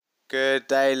Good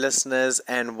day, listeners,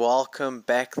 and welcome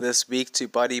back this week to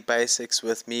Body Basics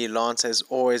with me, Lance. As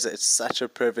always, it's such a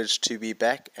privilege to be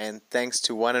back, and thanks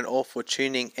to one and all for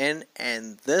tuning in.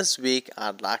 And this week,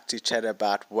 I'd like to chat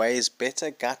about ways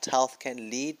better gut health can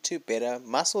lead to better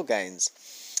muscle gains.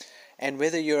 And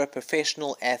whether you're a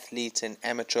professional athlete, an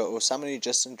amateur, or someone who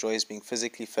just enjoys being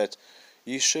physically fit,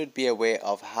 you should be aware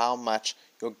of how much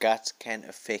your gut can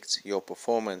affect your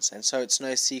performance. And so it's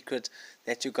no secret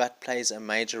that your gut plays a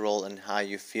major role in how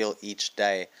you feel each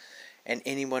day. And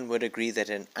anyone would agree that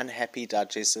an unhappy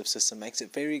digestive system makes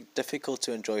it very difficult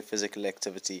to enjoy physical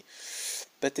activity.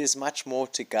 But there's much more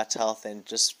to gut health than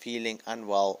just feeling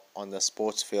unwell on the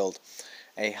sports field.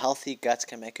 A healthy gut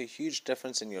can make a huge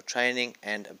difference in your training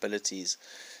and abilities.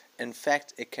 In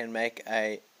fact, it can make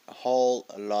a whole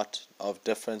lot of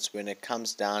difference when it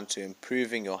comes down to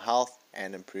improving your health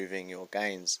and improving your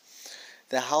gains.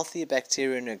 The healthy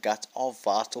bacteria in your gut are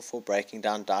vital for breaking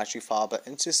down dietary fiber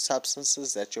into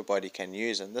substances that your body can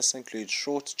use, and this includes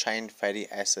short-chain fatty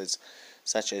acids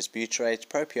such as butyrate,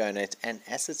 propionate, and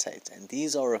acetate, and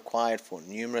these are required for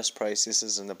numerous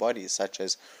processes in the body such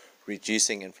as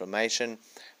reducing inflammation,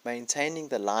 maintaining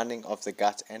the lining of the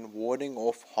gut, and warding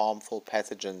off harmful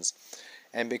pathogens.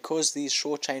 And because these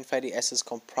short-chain fatty acids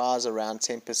comprise around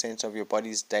 10% of your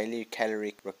body's daily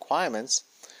calorie requirements,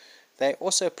 they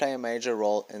also play a major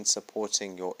role in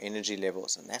supporting your energy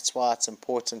levels. And that's why it's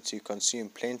important to consume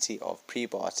plenty of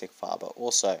prebiotic fiber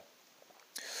also.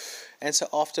 And so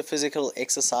after physical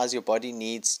exercise, your body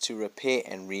needs to repair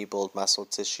and rebuild muscle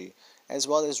tissue, as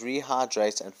well as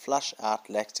rehydrate and flush out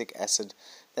lactic acid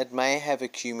that may have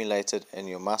accumulated in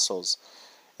your muscles.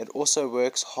 It also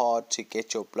works hard to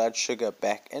get your blood sugar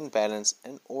back in balance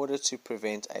in order to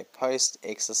prevent a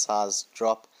post-exercise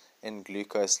drop in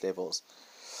glucose levels.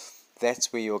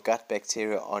 That's where your gut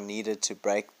bacteria are needed to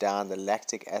break down the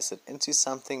lactic acid into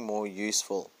something more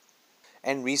useful.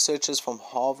 And researchers from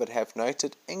Harvard have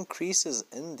noted increases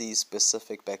in these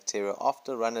specific bacteria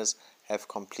after runners have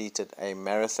completed a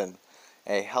marathon.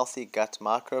 A healthy gut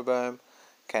microbiome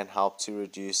can help to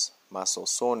reduce muscle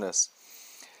soreness.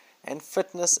 And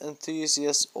fitness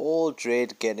enthusiasts all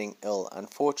dread getting ill.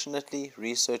 Unfortunately,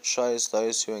 research shows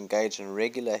those who engage in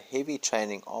regular heavy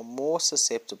training are more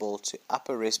susceptible to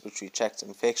upper respiratory tract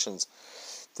infections.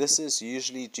 This is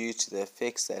usually due to the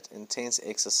effects that intense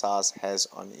exercise has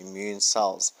on immune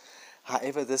cells.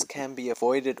 However, this can be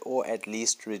avoided or at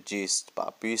least reduced by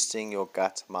boosting your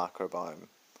gut microbiome.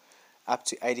 Up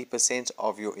to 80%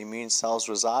 of your immune cells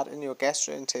reside in your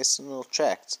gastrointestinal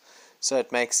tract, so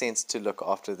it makes sense to look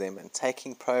after them, and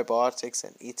taking probiotics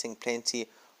and eating plenty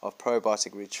of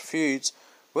probiotic-rich foods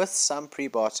with some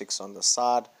prebiotics on the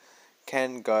side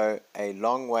can go a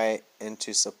long way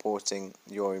into supporting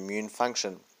your immune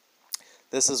function.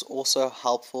 This is also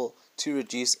helpful to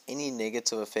reduce any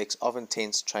negative effects of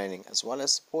intense training, as well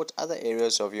as support other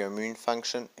areas of your immune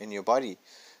function in your body,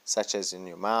 such as in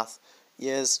your mouth,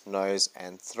 ears, nose,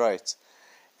 and throat.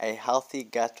 A healthy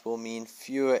gut will mean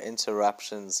fewer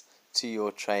interruptions to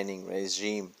your training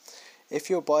regime. If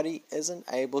your body isn't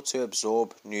able to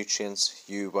absorb nutrients,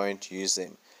 you won't use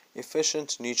them.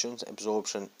 Efficient nutrient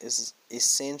absorption is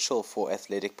essential for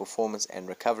athletic performance and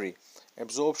recovery.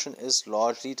 Absorption is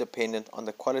largely dependent on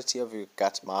the quality of your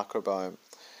gut microbiome,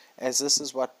 as this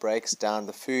is what breaks down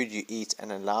the food you eat and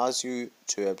allows you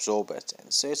to absorb it.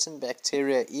 And certain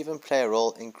bacteria even play a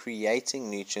role in creating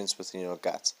nutrients within your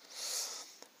gut.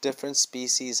 Different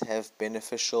species have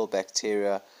beneficial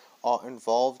bacteria are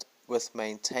involved with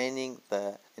maintaining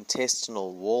the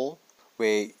intestinal wall,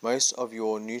 where most of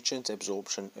your nutrient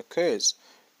absorption occurs.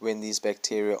 When these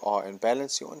bacteria are in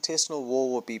balance, your intestinal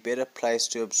wall will be better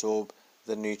placed to absorb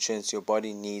the nutrients your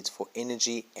body needs for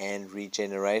energy and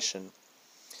regeneration.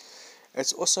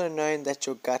 It's also known that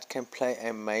your gut can play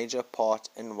a major part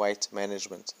in weight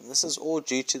management, and this is all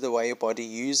due to the way your body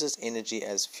uses energy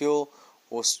as fuel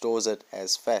or stores it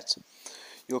as fat.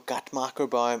 Your gut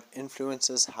microbiome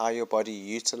influences how your body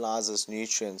utilizes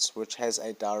nutrients, which has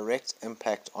a direct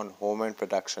impact on hormone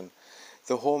production.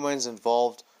 The hormones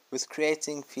involved with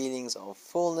creating feelings of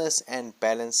fullness and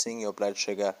balancing your blood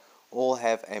sugar all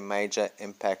have a major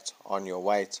impact on your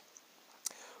weight.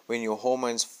 When your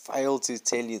hormones fail to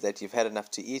tell you that you've had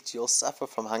enough to eat, you'll suffer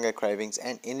from hunger cravings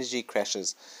and energy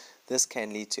crashes. This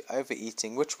can lead to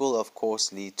overeating, which will of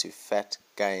course lead to fat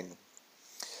gain.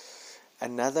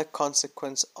 Another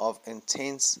consequence of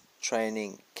intense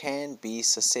training can be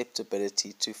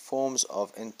susceptibility to forms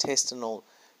of intestinal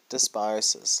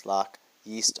dysbiosis like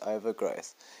yeast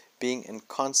overgrowth. Being in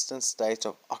constant state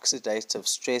of oxidative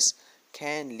stress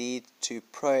can lead to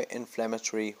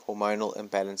pro-inflammatory hormonal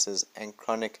imbalances and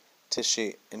chronic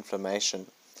tissue inflammation.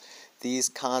 These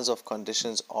kinds of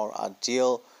conditions are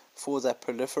ideal for the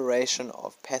proliferation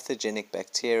of pathogenic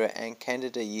bacteria and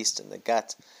candida yeast in the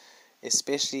gut,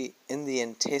 especially in the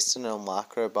intestinal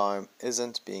microbiome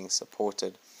isn't being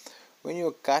supported. When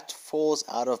your gut falls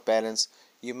out of balance,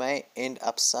 you may end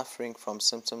up suffering from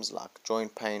symptoms like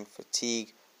joint pain,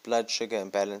 fatigue, blood sugar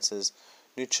imbalances,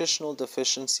 nutritional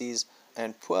deficiencies,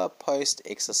 and poor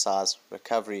post-exercise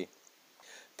recovery.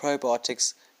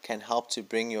 Probiotics can help to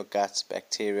bring your gut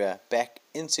bacteria back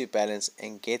into balance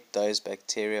and get those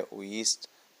bacteria or yeast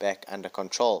back under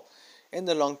control. In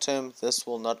the long term, this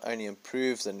will not only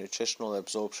improve the nutritional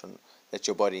absorption that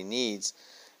your body needs,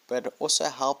 but also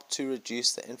help to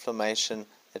reduce the inflammation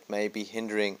that may be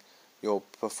hindering your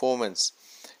performance.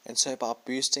 And so by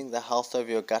boosting the health of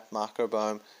your gut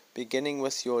microbiome, beginning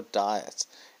with your diet,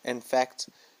 in fact,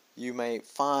 you may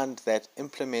find that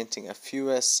implementing a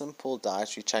fewer simple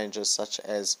dietary changes such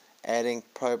as adding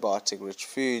probiotic-rich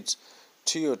foods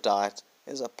to your diet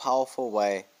is a powerful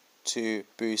way to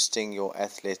boosting your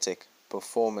athletic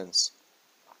performance.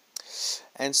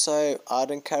 And so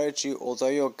I'd encourage you, although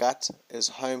your gut is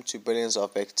home to billions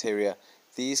of bacteria,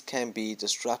 these can be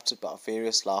disrupted by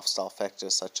various lifestyle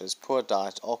factors such as poor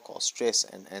diet, alcohol, stress,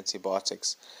 and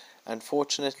antibiotics.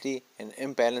 Unfortunately, an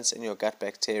imbalance in your gut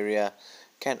bacteria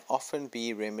can often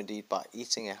be remedied by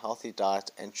eating a healthy diet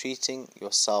and treating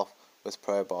yourself with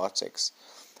probiotics.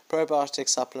 Probiotic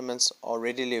supplements are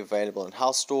readily available in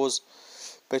health stores,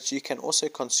 but you can also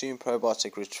consume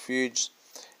probiotic-rich foods,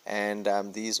 and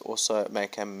these also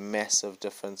make a massive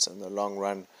difference in the long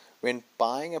run. When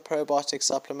buying a probiotic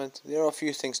supplement, there are a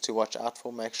few things to watch out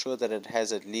for. Make sure that it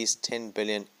has at least 10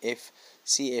 billion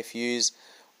CFUs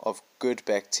of good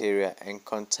bacteria and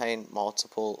contain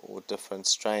multiple or different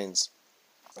strains.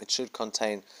 It should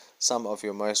contain some of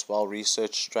your most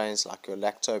well-researched strains like your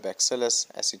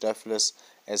Lactobacillus acidophilus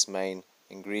as main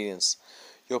ingredients.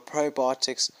 Your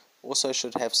probiotics also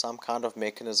should have some kind of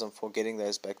mechanism for getting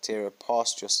those bacteria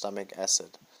past your stomach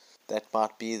acid. That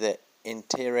might be the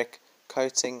enteric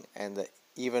coating and the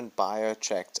even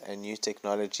BioTract, a new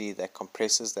technology that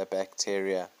compresses the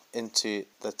bacteria into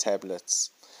the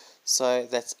tablets. So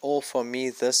that's all for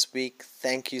me this week.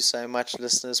 Thank you so much,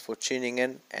 listeners, for tuning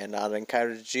in, and I'd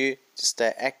encourage you to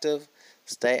stay active,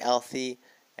 stay healthy,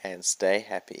 and stay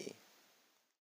happy.